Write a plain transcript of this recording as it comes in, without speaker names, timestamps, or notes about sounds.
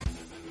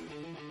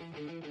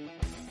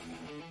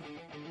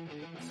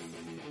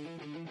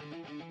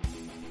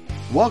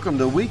Welcome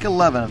to Week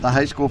 11 of the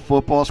High School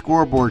Football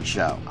Scoreboard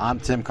Show. I'm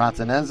Tim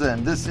Continenza,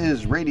 and this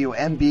is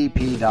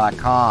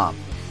RadioMVP.com.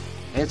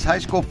 It's high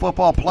school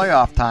football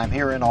playoff time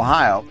here in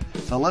Ohio,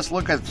 so let's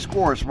look at the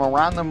scores from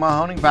around the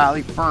Mahoning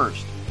Valley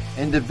first.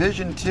 In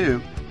Division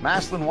II,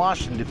 Massillon,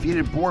 Washington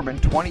defeated Boardman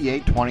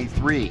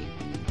 28-23.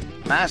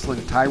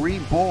 Massillon, Tyree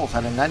Bowles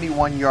had a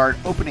 91-yard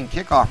opening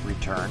kickoff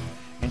return,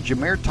 and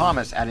Jameer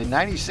Thomas added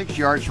 96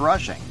 yards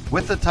rushing,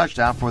 with the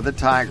touchdown for the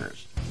Tigers.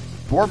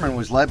 Boardman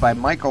was led by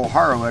Mike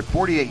O'Hara, who had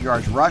 48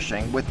 yards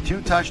rushing with 2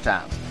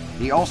 touchdowns.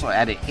 He also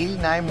added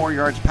 89 more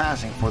yards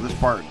passing for the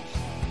Spartans.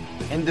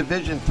 In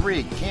Division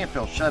III,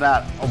 Canfield shut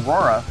out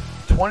Aurora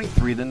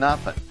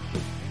 23-0.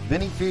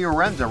 Vinny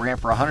Fiorenza ran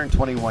for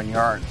 121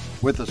 yards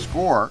with a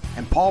score,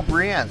 and Paul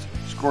Brienz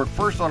scored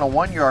first on a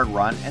 1-yard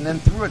run and then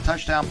threw a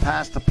touchdown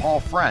pass to Paul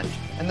French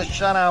in the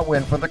shutout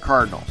win for the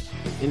Cardinals.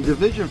 In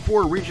Division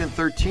IV Region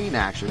 13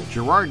 action,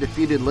 Girard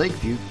defeated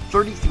Lakeview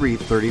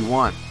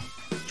 33-31.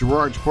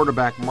 Girard's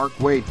quarterback Mark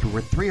Wade threw for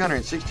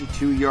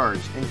 362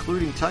 yards,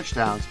 including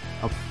touchdowns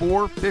of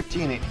 4,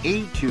 15, and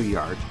 82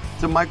 yards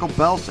to Michael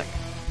Belsick,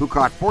 who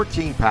caught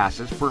 14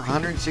 passes for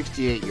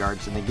 168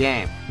 yards in the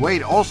game.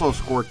 Wade also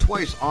scored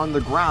twice on the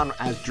ground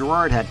as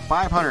Girard had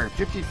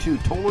 552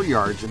 total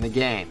yards in the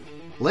game.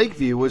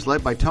 Lakeview was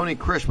led by Tony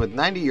Krish with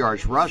 90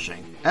 yards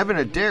rushing. Evan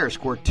Adair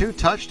scored 2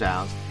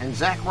 touchdowns, and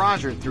Zach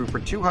Roger threw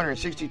for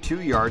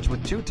 262 yards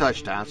with 2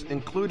 touchdowns,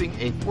 including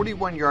a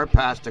 41-yard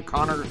pass to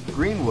Connor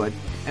Greenwood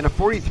and a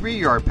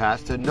 43-yard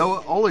pass to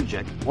Noah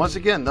Olajic. Once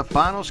again, the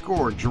final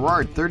score,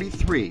 Girard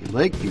 33,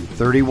 Lakeview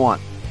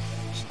 31.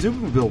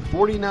 Steubenville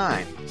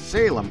 49,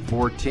 Salem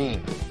 14.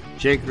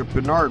 Jacob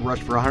Bernard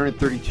rushed for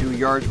 132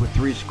 yards with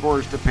 3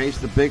 scores to pace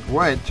the Big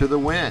Red to the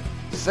win.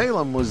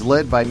 Salem was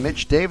led by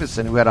Mitch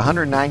Davison, who had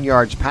 109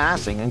 yards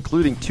passing,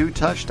 including 2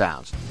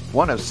 touchdowns,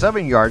 one of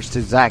 7 yards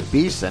to Zach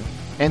Beeson,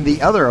 and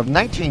the other of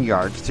 19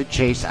 yards to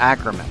Chase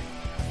Ackerman.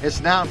 It's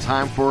now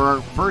time for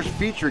our first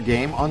feature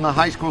game on the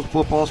High School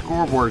Football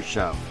Scoreboard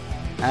Show,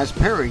 as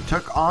Perry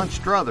took on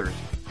Struthers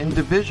in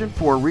Division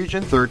IV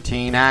Region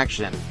 13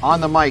 action.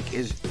 On the mic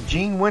is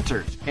Gene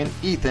Winters and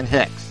Ethan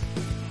Hicks.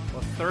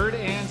 Well, 3rd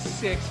and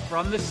 6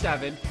 from the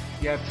 7.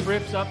 You have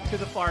trips up to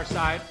the far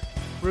side.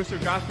 Brewster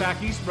drops back,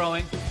 he's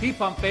throwing, he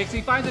pump fakes,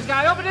 he finds his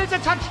guy open, it's a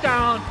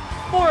touchdown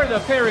for the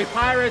Perry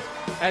Pirates,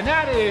 and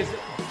that is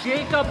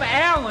Jacob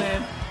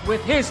Allen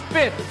with his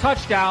 5th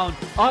touchdown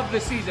of the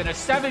season. A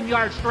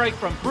 7-yard strike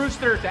from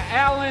Brewster to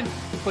Allen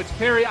puts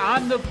Perry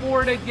on the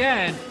board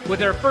again with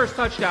their first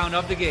touchdown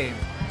of the game.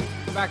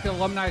 Back to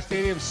Alumni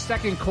Stadium,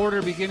 second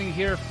quarter beginning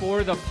here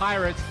for the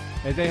Pirates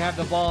as they have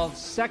the ball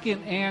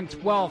 2nd and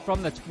 12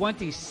 from the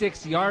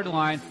 26-yard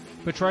line.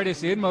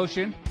 Petritis in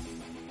motion.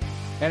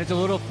 And it's a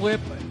little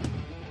flip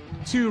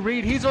to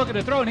Reed. He's looking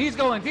to throw, and he's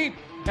going deep.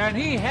 And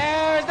he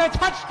has the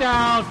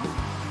touchdown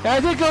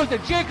as it goes to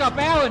Jacob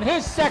Allen,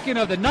 his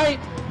 2nd of the night.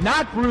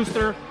 Not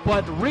Brewster,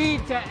 but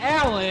Reed to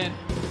Allen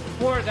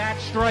for that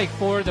strike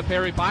for the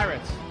Perry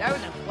Pirates. That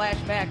was a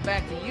flashback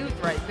back to youth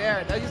right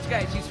there. Those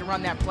guys used to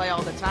run that play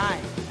all the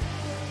time.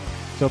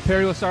 So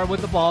Perry will start with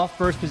the ball,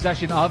 first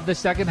possession of the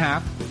second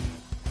half.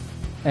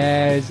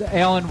 As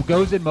Allen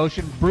goes in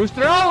motion,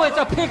 Brewster, it's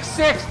a pick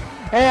 6.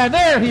 And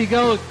there he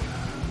goes.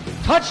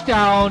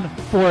 Touchdown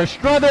for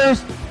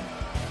Struthers.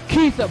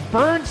 Keith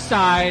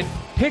Burnside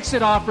picks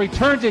it off,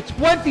 returns it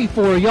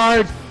 24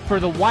 yards for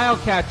the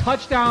Wildcat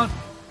touchdown.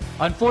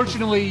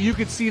 Unfortunately, you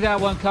could see that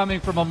one coming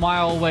from a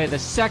mile away. The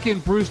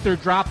second Brewster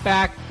dropped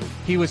back.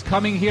 He was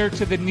coming here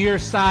to the near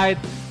side.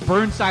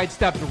 Burnside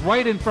stepped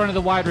right in front of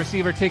the wide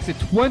receiver, takes it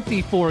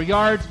 24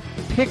 yards,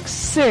 pick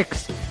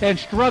 6, and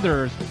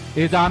Struthers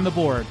is on the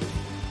board.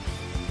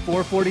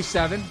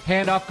 4:47,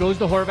 handoff goes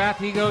to Horvath.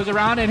 He goes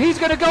around, and he's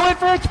going to go in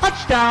for a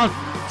touchdown.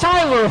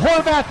 Tyler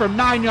Horvath from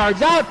 9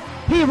 yards out.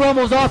 He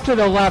rumbles off to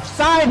the left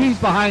side. He's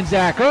behind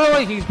Zach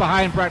Early. He's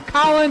behind Brett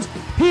Collins.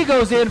 He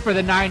goes in for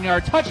the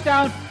 9-yard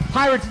touchdown.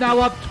 Pirates now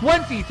up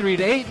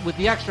 23-8 with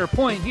the extra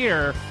point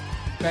here.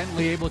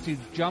 Bentley able to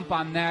jump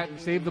on that and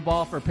save the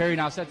ball for Perry.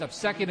 Now sets up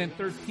 2nd and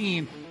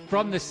 13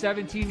 from the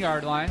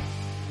 17-yard line.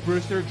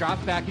 Brewster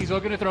drops back. He's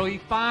looking to throw. He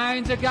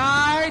finds a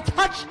guy.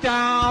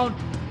 Touchdown.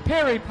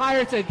 Perry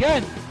Pirates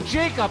again.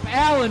 Jacob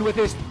Allen with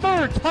his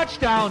 3rd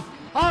touchdown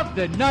of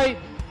the night.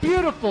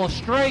 Beautiful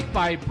strike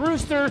by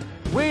Brewster.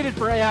 Waited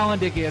for Allen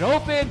to get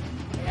open.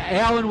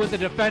 Allen with the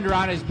defender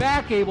on his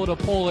back, able to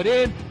pull it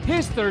in.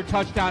 His 3rd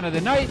touchdown of the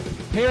night.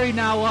 Perry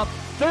now up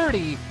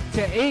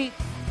 30-8.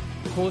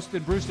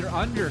 Colston Brewster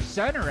under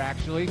center,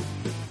 actually.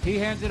 He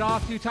hands it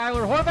off to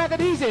Tyler Horvath,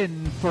 and he's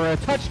in for a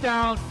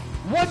touchdown.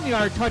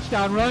 1-yard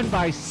touchdown run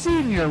by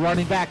senior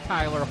running back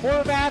Tyler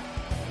Horvath.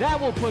 That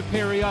will put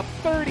Perry up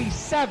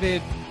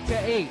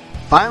 37-8.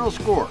 Final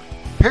score,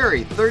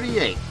 Perry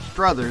 38,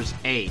 Struthers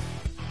 8.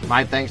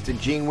 My thanks to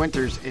Gene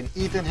Winters and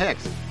Ethan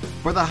Hicks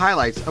for the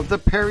highlights of the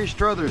Perry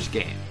Struthers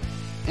game.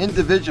 In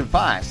Division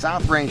 5,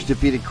 South Range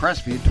defeated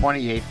Crestview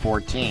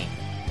 28-14.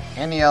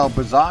 Aniel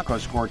Bazzaco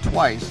scored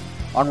twice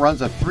on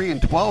runs of 3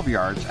 and 12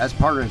 yards as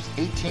part of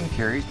his 18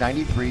 carries,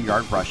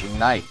 93-yard rushing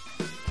night.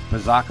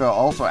 Pizzacco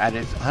also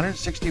added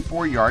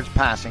 164 yards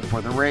passing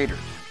for the Raiders.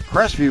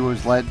 Crestview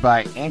was led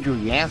by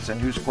Andrew Jansen,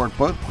 who scored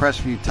both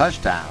Crestview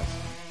touchdowns,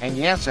 and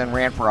Jansen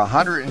ran for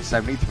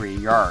 173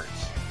 yards.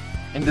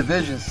 In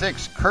Division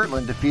 6,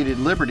 Kirtland defeated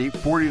Liberty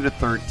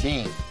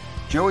 40-13.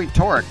 Joey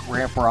Torek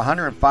ran for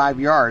 105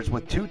 yards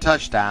with 2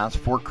 touchdowns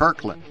for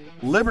Kirkland.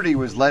 Liberty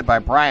was led by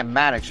Brian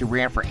Maddox, who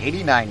ran for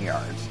 89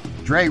 yards.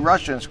 Dre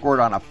Rushton scored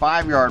on a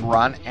 5-yard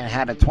run and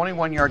had a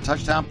 21-yard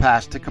touchdown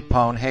pass to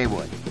Capone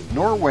Haywood.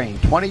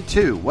 Norwayne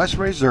 22,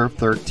 Western Reserve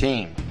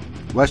 13.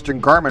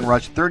 Western Garmin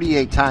rushed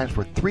 38 times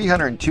for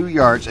 302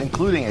 yards,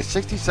 including a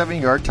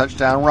 67-yard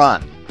touchdown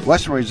run.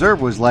 Western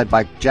Reserve was led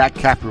by Jack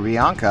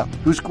Capribianca,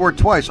 who scored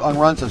twice on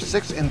runs of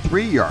 6 and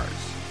 3 yards.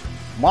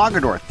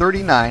 Mogador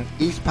 39,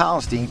 East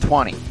Palestine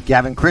 20.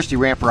 Gavin Christie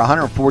ran for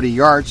 140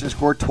 yards and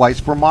scored twice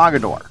for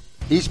Mogador.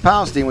 East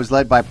Palestine was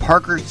led by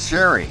Parker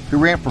Sherry, who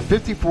ran for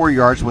 54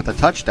 yards with a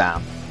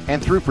touchdown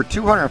and threw for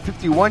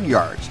 251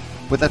 yards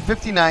with a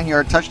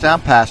 59-yard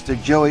touchdown pass to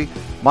Joey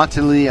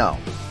Monteleone.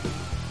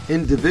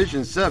 In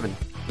Division 7,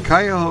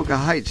 Cuyahoga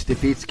Heights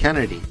defeats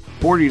Kennedy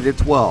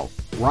 40-12.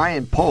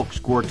 Ryan Polk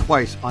scored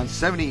twice on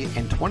 70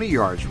 and 20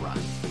 yards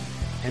runs,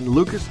 and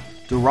Lucas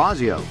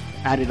Durazio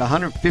added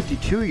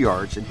 152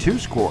 yards and 2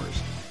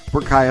 scores for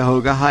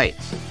Cuyahoga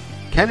Heights.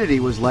 Kennedy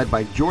was led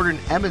by Jordan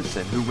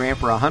Edmondson, who ran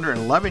for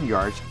 111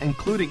 yards,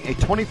 including a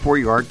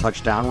 24-yard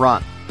touchdown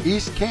run.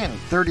 East Canton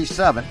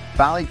 37,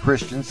 Valley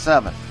Christian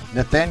 7.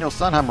 Nathaniel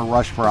Sunheimer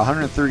rushed for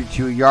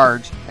 132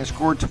 yards and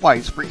scored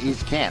twice for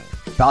East Canton.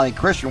 Valley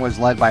Christian was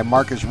led by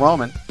Marcus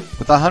Roman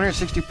with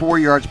 164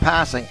 yards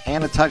passing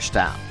and a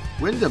touchdown.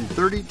 Wyndham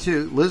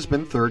 32,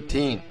 Lisbon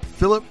 13.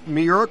 Philip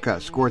Miorca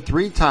scored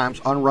 3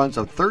 times on runs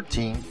of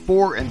 13,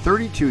 4, and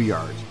 32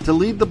 yards to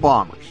lead the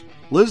Bombers.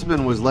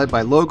 Lisbon was led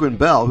by Logan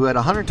Bell, who had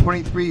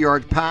 123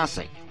 yards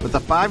passing, with a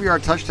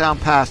 5-yard touchdown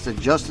pass to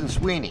Justin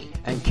Sweeney,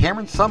 and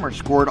Cameron Summers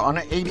scored on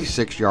an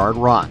 86-yard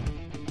run.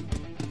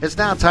 It's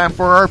now time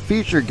for our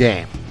feature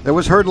game that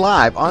was heard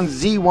live on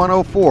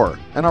Z104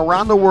 and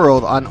around the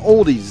world on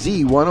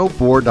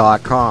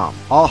oldiez104.com.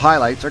 All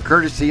highlights are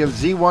courtesy of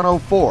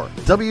Z104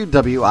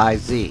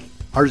 WWIZ.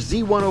 Our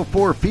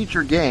Z104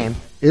 feature game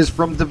is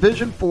from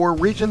Division 4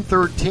 Region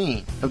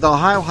 13 of the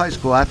Ohio High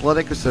School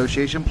Athletic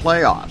Association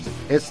playoffs.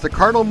 It's the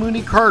Cardinal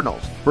Mooney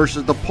Cardinals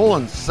versus the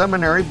Poland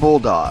Seminary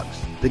Bulldogs.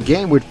 The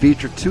game would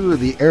feature 2 of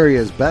the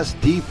area's best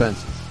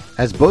defenses,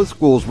 as both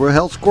schools were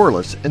held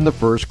scoreless in the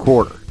first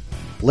quarter.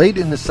 Late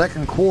in the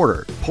second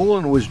quarter,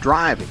 Poland was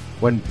driving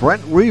when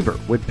Brent Weaver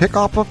would pick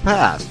off a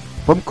pass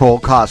from Cole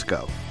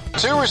Costco.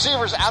 2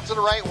 receivers out to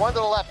the right, 1 to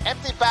the left,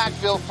 empty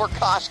backfield for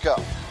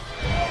Costco.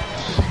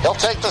 He'll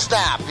take the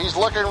snap. He's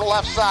looking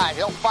left side.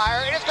 He'll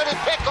fire, and it's going to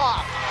be picked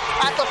off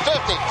at the 50,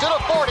 to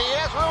the 40. He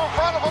has room in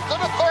front of him to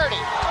the 30.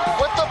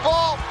 With the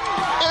ball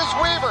is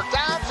Weaver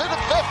down to the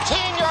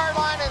 15-yard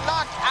line and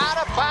knocked out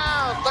of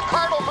bounds. The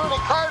Cardinal Mooney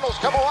Cardinals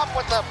come up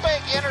with a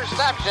big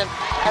interception,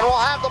 and will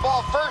have the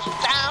ball first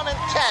down and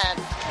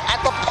 10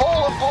 at the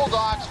Poland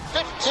Bulldogs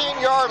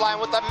 15-yard line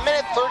with a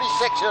minute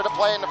 36 here to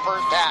play in the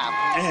first half.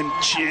 And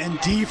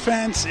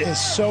defense is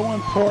so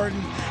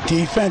important.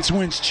 Defense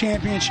wins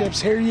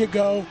championships. Here you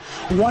go.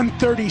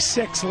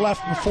 1:36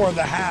 left before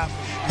the half.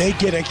 They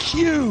get a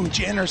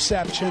huge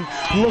interception.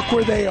 Look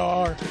where they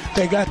are.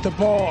 They got the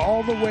ball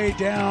all the way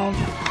down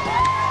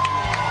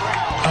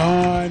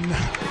on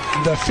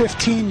the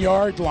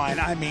 15-yard line.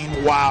 I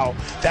mean, wow,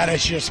 that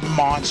is just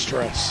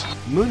monstrous.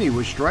 Mooney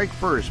would strike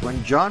first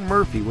when John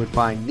Murphy would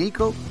find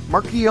Nico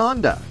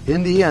Marchionda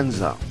in the end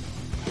zone.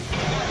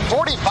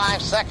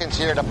 45 seconds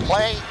here to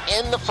play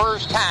in the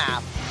first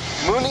half.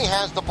 Mooney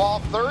has the ball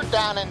 3rd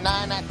down and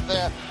 9 at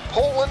the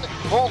Poland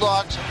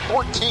Bulldogs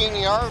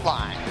 14-yard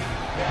line.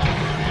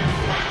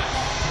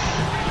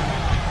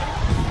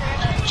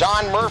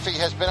 John Murphy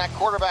has been at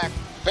quarterback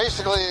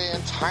basically the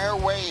entire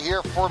way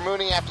here for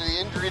Mooney after the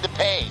injury to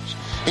Page.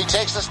 He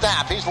takes the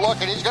snap. He's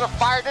looking. He's going to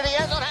fire to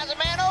the end zone. Has a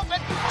man open.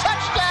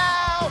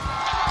 Touchdown!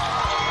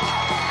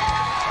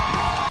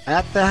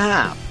 At the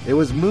half, it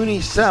was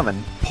Mooney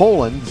 7,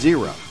 Poland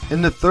 0.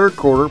 In the third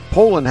quarter,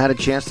 Poland had a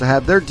chance to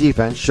have their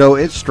defense show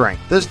its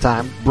strength. This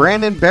time,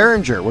 Brandon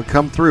Behringer would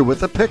come through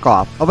with a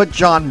pickoff of a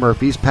John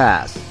Murphy's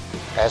pass.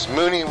 As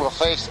Mooney will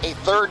face a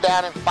 3rd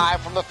down and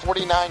 5 from the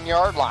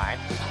 49-yard line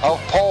of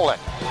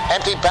Poland.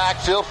 Empty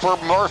backfield for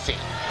Murphy.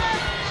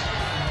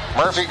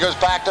 Murphy goes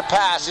back to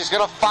pass. He's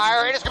going to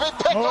fire, and it's going to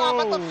be picked off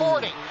at the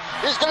 40.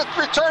 He's going to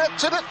return it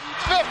to the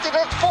 50 to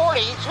the 40.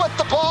 He's with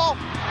the ball.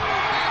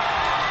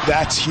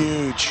 That's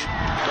huge.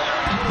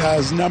 That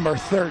was number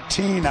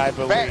 13, I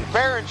believe.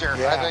 Behringer,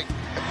 yeah. I think.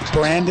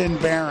 Brandon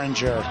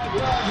Behringer.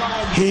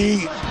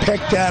 He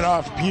picked that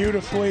off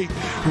beautifully,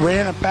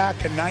 ran it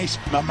back a nice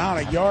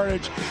amount of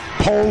yardage.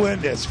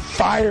 Poland is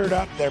fired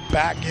up. They're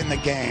back in the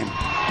game.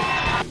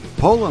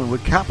 Poland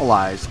would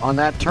capitalize on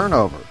that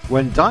turnover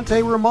when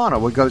Dante Romano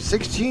would go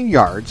 16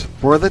 yards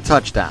for the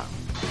touchdown.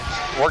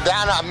 We're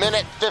down a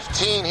minute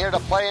 15 here to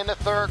play in the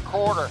third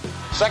quarter.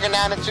 2nd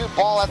down and 2,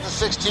 ball at the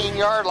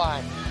 16-yard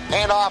line.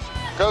 Handoff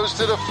goes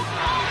to the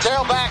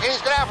tailback.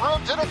 He's going to have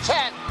room to the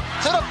 10,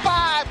 to the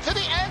 5, to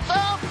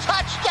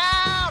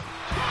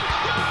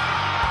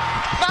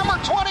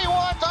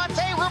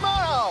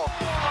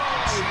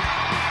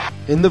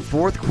In the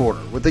fourth quarter,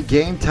 with the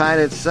game tied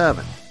at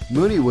 7,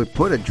 Mooney would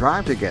put a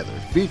drive together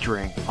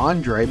featuring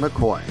Andre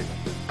McCoy.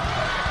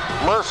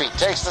 Murphy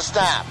takes the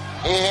snap.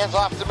 He hands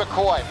off to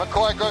McCoy.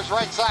 McCoy goes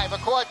right side.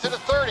 McCoy to the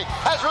 30.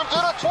 Has room to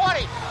the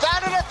 20.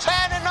 Down to the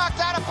 10 and knocked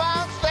out of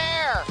bounds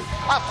there.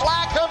 A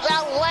flag comes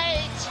out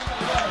late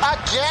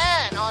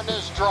again on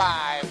this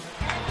drive.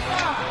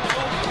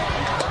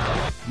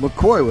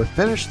 McCoy would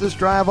finish this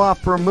drive off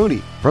for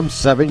Mooney from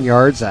 7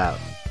 yards out.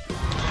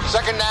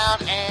 Second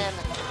down and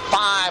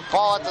 5.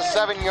 Ball at the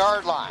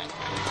 7-yard line.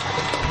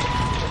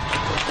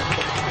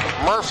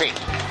 Murphy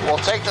will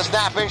take the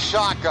snap in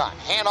shotgun.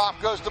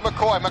 Handoff goes to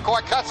McCoy. McCoy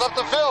cuts up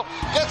the field,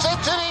 gets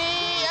into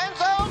the end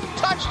zone.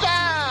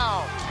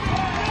 Touchdown!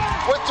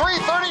 With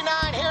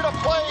 3:39 here to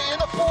play in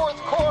the fourth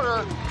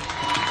quarter,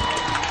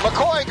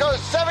 McCoy goes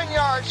 7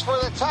 yards for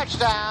the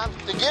touchdown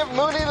to give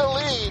Mooney the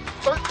lead,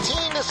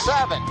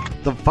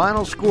 13-7. The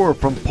final score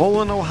from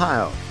Poland,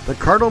 Ohio, the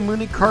Cardinal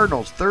Mooney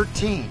Cardinals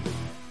 13,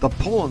 the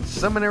Poland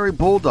Seminary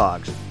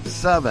Bulldogs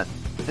 7.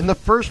 In the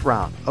first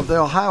round of the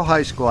Ohio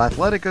High School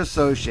Athletic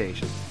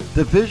Association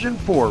Division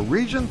IV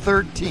Region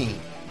 13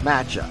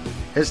 matchup.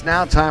 It's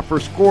now time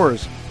for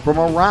scores from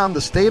around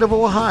the state of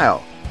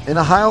Ohio in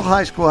Ohio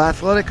High School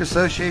Athletic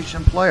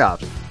Association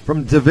playoffs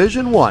from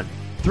Division I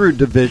through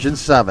Division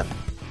VII.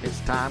 It's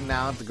time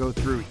now to go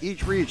through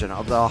each region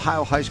of the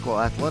Ohio High School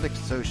Athletic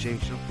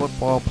Association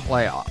football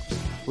playoffs.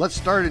 Let's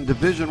start in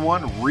Division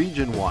I,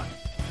 Region I.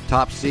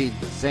 Top seed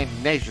St.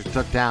 Ignatius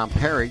took down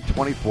Perry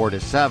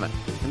 24-7.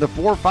 In the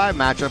 4-5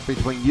 matchup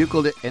between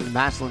Euclid and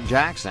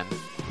Massillon-Jackson,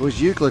 it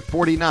was Euclid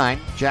 49,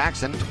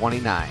 Jackson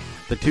 29.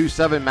 The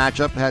 2-7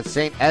 matchup had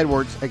St.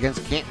 Edwards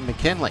against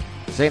Canton-McKinley.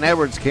 St.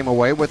 Edwards came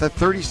away with a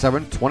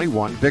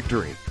 37-21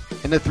 victory.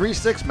 In the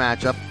 3-6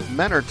 matchup,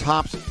 Mentor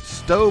tops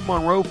Stowe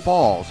Monroe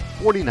Falls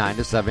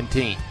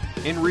 49-17.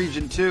 In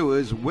Region 2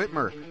 is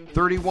Whitmer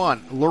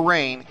 31,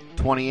 Lorraine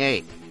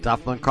 28.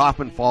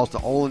 Duffman-Kaufman falls to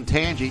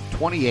Olentangy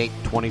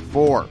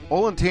 28-24.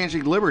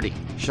 Olentangy Liberty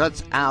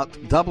shuts out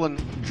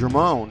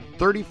Dublin-Drummond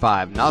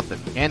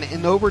 35-0. And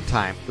in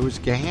overtime, it was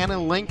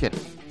Gahanna-Lincoln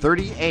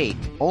 38,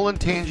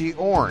 Olentangy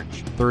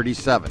Orange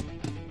 37.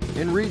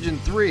 In Region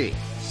 3,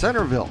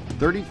 Centerville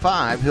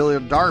 35,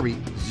 Hilliard-Darby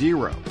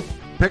 0.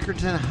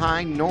 Pickerton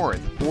High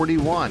North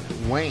 41,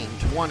 Wayne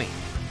 20.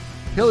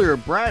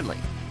 Hilliard-Bradley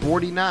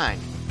 49,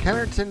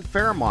 Kennerton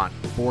Fairmont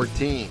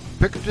 14.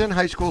 Pickerton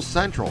High School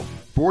Central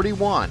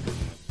 41,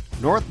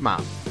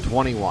 Northmount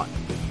 21.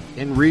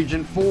 In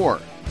Region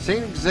 4,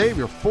 St.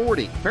 Xavier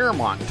 40,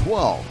 Fairmont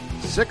 12.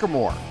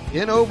 Sycamore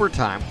in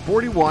overtime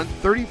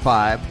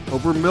 41-35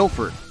 over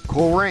Milford.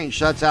 Coleraine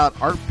shuts out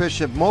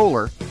Archbishop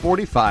Moeller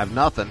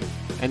 45-0.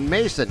 And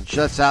Mason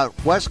shuts out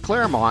West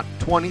Claremont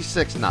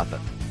 26-0.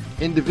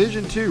 In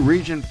Division 2,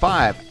 Region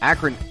 5,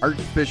 Akron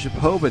Archbishop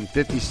Hoban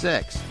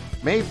 56.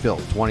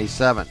 Mayfield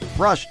 27,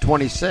 Rush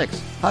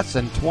 26,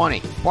 Hudson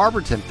 20,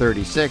 Barberton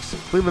 36,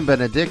 Cleveland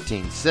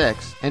Benedictine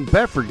 6, and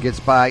Bedford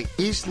gets by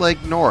East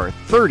Lake North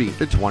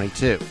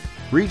 30-22.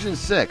 Region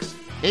 6,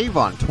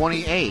 Avon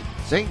 28,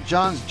 St.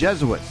 John's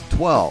Jesuits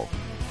 12,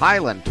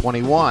 Highland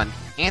 21,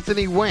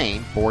 Anthony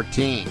Wayne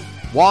 14,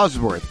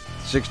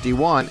 Wadsworth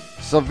 61,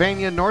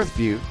 Sylvania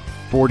Northview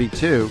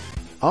 42,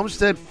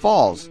 Olmsted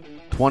Falls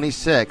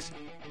 26,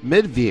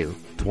 Midview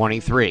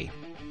 23.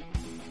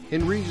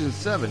 In Region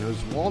 7, it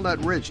was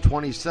Walnut Ridge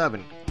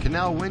 27,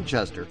 Canal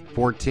Winchester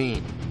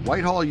 14,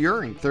 Whitehall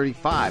Uring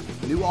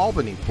 35, New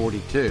Albany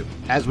 42.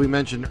 As we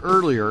mentioned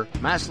earlier,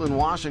 Massillon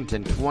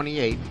Washington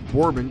 28,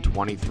 Bourbon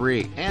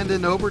 23. And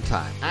in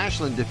overtime,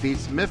 Ashland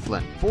defeats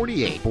Mifflin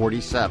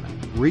 48-47.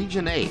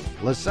 Region 8,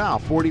 LaSalle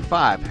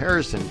 45,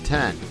 Harrison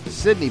 10,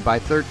 Sidney by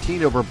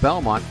 13 over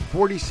Belmont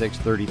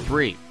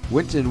 46-33.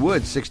 Winton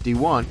Woods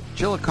 61,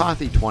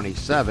 Chillicothe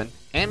 27,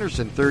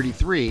 Anderson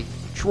 33,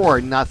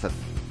 Troy nothing.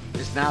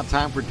 It's now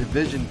time for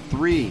Division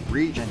 3,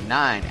 Region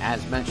 9.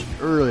 As mentioned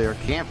earlier,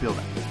 Campfield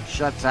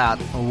shuts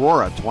out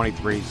Aurora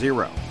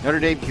 23-0. Notre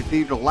Dame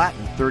Cathedral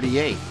Latin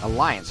 38,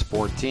 Alliance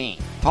 14.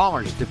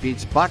 Tallers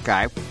defeats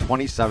Buckeye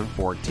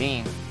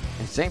 27-14.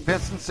 And St.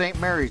 Vincent St.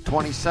 Mary's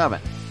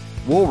 27,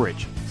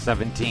 Woolridge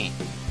 17.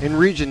 In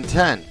Region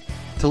 10,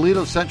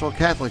 Toledo Central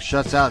Catholic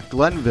shuts out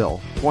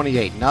Glenville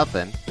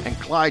 28-0. And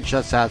Clyde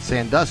shuts out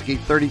Sandusky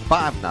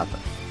 35-0.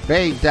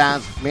 Bay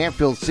downs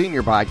Manfield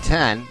Senior by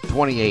 10,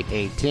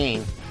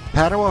 28-18.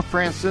 Padua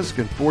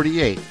Franciscan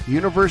 48,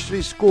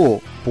 University School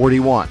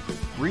 41.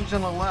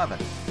 Region 11,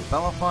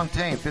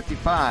 Bellefontaine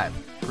 55,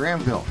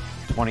 Granville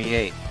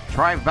 28,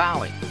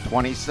 Tri-Valley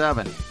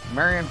 27,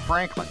 Marion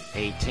Franklin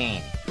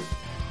 18.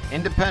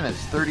 Independence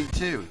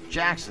 32,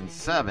 Jackson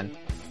 7,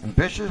 and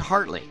Bishop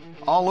Hartley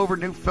all over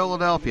New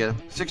Philadelphia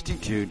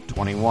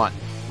 62-21.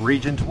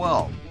 Region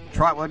 12,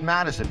 Trotwood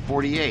Madison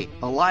 48,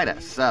 Elida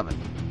 7.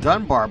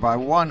 Dunbar by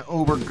 1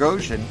 over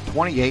Goshen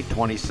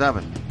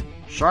 28-27.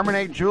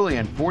 Charbonnet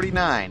Julian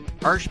 49,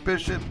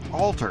 Archbishop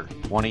Alter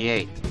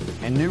 28.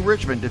 And New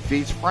Richmond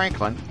defeats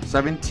Franklin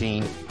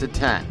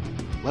 17-10.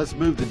 Let's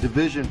move to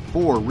Division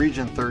 4,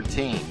 Region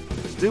 13.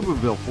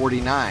 Steubenville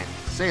 49,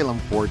 Salem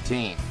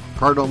 14.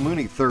 Cardinal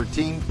Mooney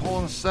 13,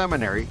 Poland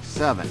Seminary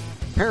 7.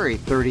 Perry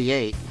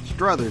 38,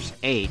 Struthers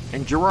 8,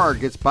 and Girard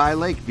gets by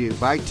Lakeview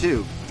by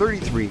 2,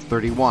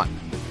 33-31.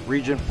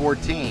 Region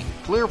 14,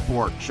 Clear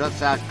Fork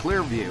shuts out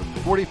Clearview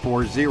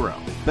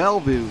 44-0.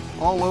 Bellevue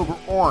all over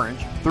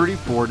Orange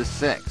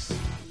 34-6.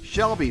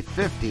 Shelby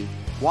 50,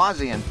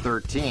 Wauseon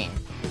 13.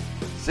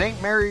 St.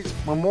 Mary's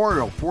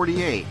Memorial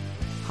 48,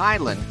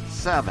 Highland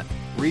 7.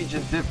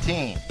 Region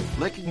 15,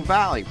 Licking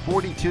Valley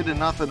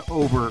 42-0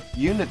 over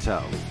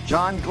Unito.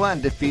 John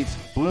Glenn defeats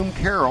Bloom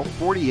Carroll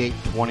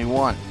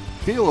 48-21.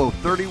 Philo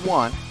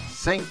 31,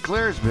 St.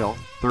 Clairsville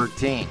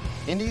 13.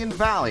 Indian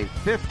Valley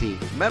 50,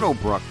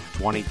 Meadowbrook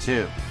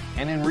 22.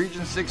 And in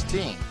Region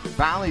 16,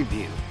 Valley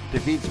View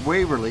defeats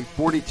Waverly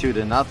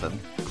 42-0.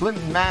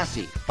 Clinton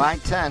Massey by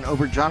 10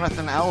 over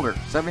Jonathan Elder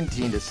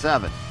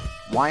 17-7.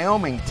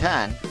 Wyoming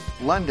 10,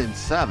 London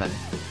 7,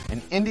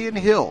 and Indian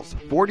Hills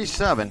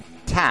 47,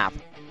 Taft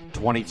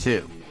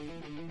 22.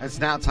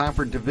 It's now time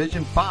for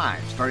Division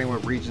 5, starting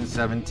with Region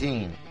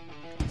 17.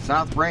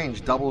 South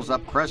Range doubles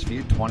up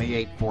Crestview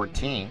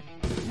 28-14.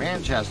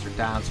 Manchester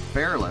downs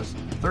Fairless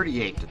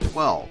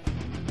 38-12.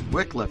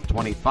 Wycliffe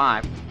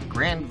 25,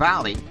 Grand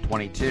Valley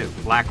 22.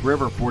 Black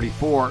River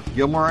 44,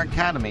 Gilmore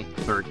Academy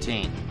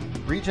 13.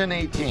 Region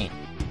 18,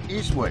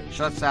 Eastwood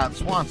shuts out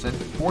Swanson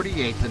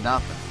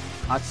 48-0.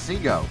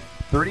 Otsego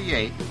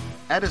 38,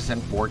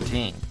 Edison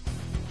 14.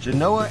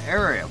 Genoa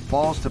area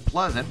falls to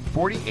Pleasant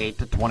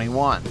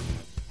 48-21.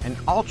 And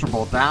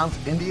Ultrable downs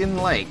Indian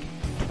Lake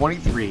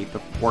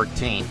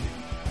 23-14.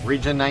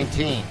 Region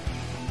 19,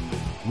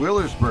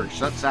 Wheelersburg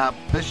shuts out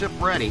Bishop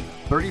Ready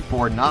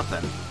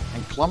 34-0.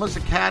 And Columbus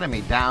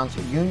Academy downs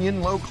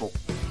Union Local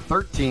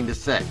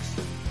 13-6.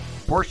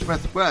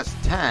 Portsmouth West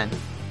 10,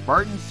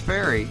 Barton's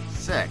Ferry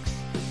 6.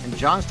 And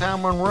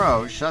Johnstown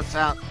Monroe shuts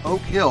out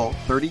Oak Hill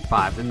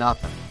 35-0.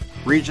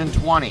 Region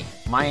 20,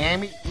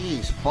 Miami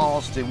East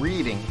falls to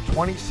Reading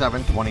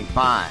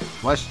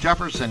 27-25. West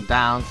Jefferson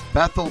downs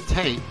Bethel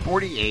Tate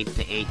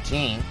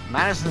 48-18.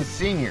 Madison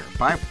Senior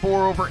by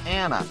 4 over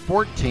Anna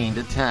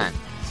 14-10.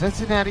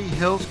 Cincinnati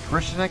Hills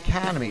Christian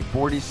Academy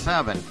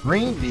 47,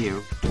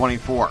 Greenview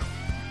 24.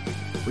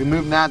 We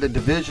move now to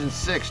Division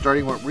 6,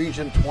 starting with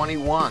Region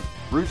 21.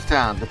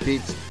 Rootstown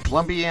defeats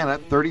Columbiana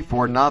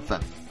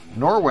 34-0.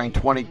 Norway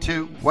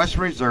 22,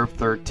 Western Reserve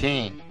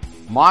 13.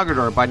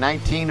 Mogador by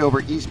 19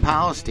 over East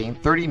Palestine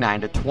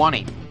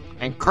 39-20.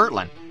 And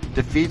Kirtland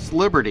defeats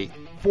Liberty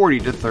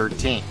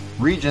 40-13.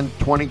 Region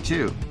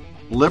 22,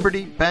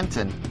 Liberty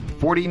Benton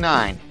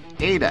 49,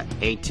 Ada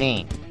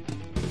 18.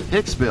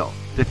 Hicksville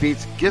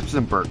defeats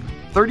Gibsonburg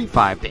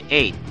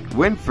 35-8.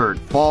 Winford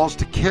falls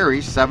to Cary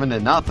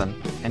 7-0.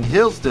 And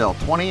Hillsdale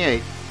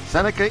 28,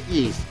 Seneca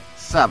East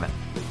 7.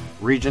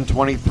 Region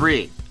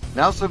 23,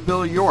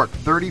 Nelsonville York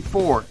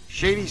 34,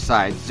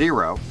 Shadyside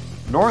 0.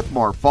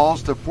 Northmore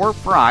falls to Fort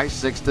Fry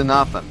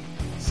 6-0.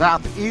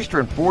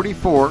 Southeastern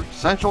 44,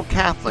 Central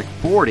Catholic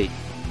 40.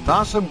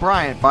 Dawson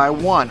Bryant by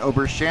 1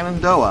 over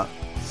Shenandoah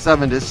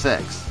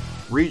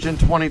 7-6. Region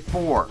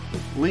 24,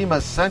 Lima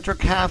Central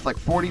Catholic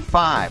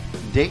 45,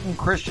 Dayton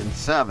Christian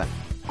 7.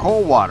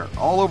 Coldwater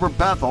all over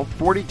Bethel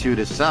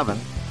 42-7.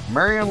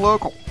 Marion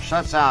Local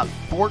shuts out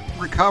Fort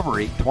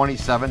Recovery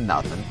 27-0.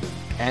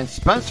 And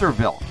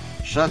Spencerville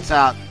shuts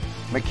out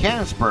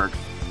Mechanicsburg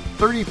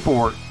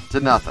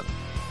 34-0.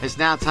 It's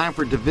now time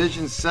for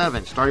Division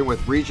 7, starting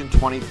with Region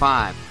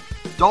 25.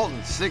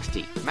 Dalton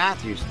 60,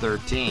 Matthews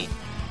 13.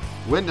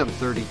 Wyndham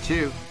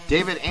 32,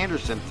 David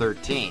Anderson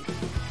 13.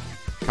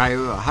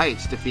 Cuyahoga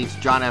Heights defeats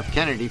John F.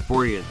 Kennedy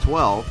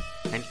 40-12.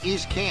 And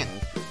East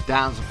Canton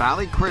downs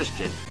Valley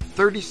Christian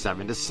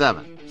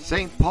 37-7.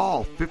 St.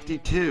 Paul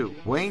 52,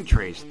 Wayne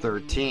Trace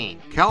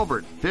 13.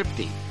 Calvert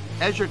 50,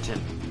 Edgerton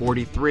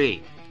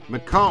 43.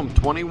 Macomb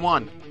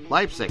 21,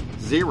 Leipzig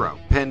 0.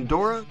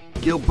 Pandora,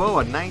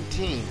 Gilboa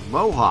 19,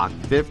 Mohawk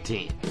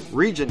 15.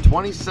 Region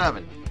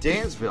 27,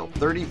 Dansville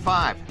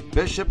 35,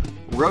 Bishop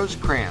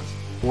Rosecrans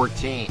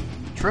 14.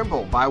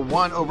 Trimble by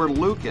 1 over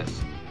Lucas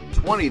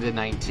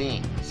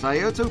 20-19.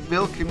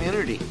 Sciotoville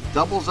Community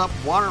doubles up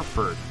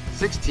Waterford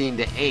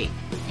 16-8.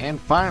 And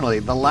finally,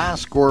 the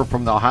last score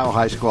from the Ohio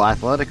High School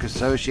Athletic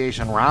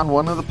Association Round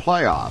 1 of the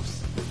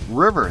playoffs.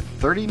 River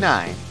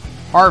 39,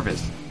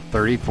 Harvest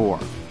 34.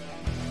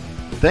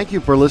 Thank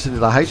you for listening to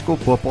the High School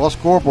Football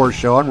Scoreboard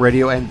Show on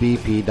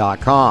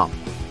RadioMBP.com.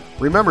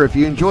 Remember, if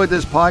you enjoyed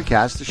this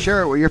podcast, to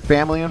share it with your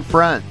family and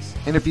friends.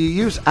 And if you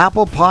use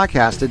Apple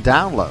Podcasts to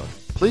download,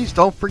 please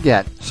don't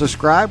forget,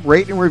 subscribe,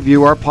 rate, and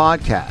review our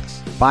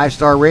podcast.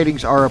 5-star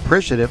ratings are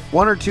appreciative.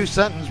 1 or 2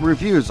 sentence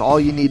reviews all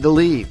you need to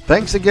leave.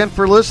 Thanks again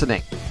for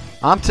listening.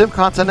 I'm Tim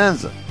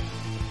Continenza.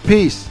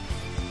 Peace.